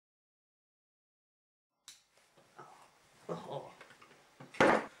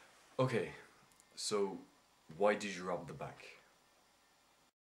Okay, so why did you rob the bank?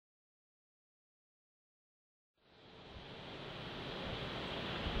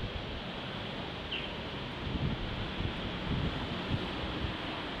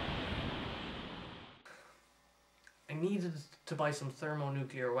 I needed to buy some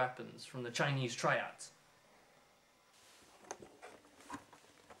thermonuclear weapons from the Chinese triads.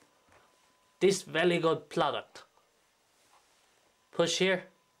 This very good product. Push here,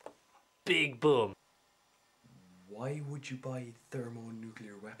 big boom. Why would you buy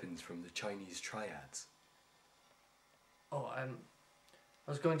thermonuclear weapons from the Chinese triads? Oh, I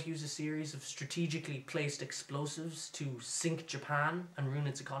was going to use a series of strategically placed explosives to sink Japan and ruin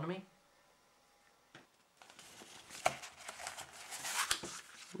its economy.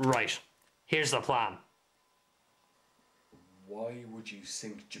 Right, here's the plan. Why would you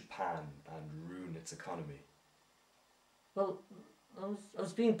sink Japan and ruin its economy? Well, I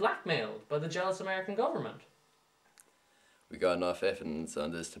was being blackmailed by the jealous American government. We got enough evidence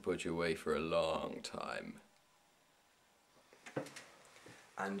on this to put you away for a long time.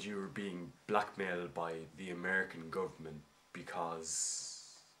 And you were being blackmailed by the American government because...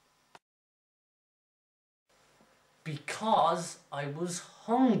 Because I was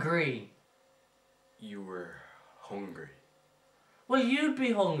hungry. You were hungry. Well, you'd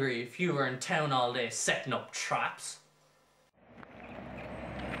be hungry if you were in town all day setting up traps.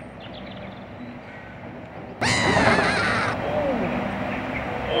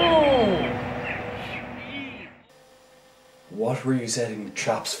 What were you setting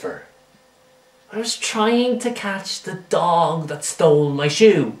traps for? I was trying to catch the dog that stole my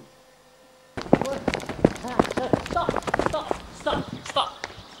shoe. Stop.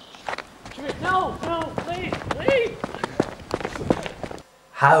 No, please.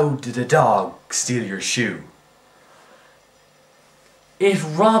 How did a dog steal your shoe? It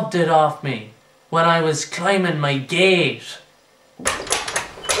robbed it off me when I was climbing my gate.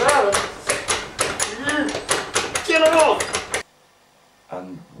 Get it off!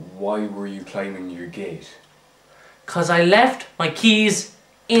 And why were you climbing your gate? 'Cause I left my keys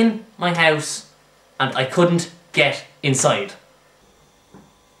in my house and I couldn't get inside.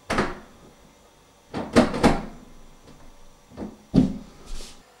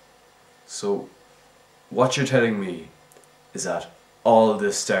 So, what you're telling me is that all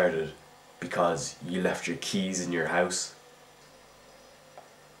this started because you left your keys in your house?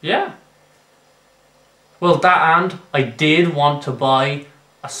 Yeah. Well, that and I did want to buy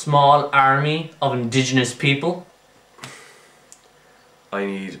a small army of indigenous people. I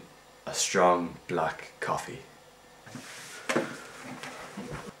need a strong black coffee.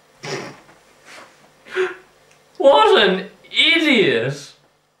 What an idiot!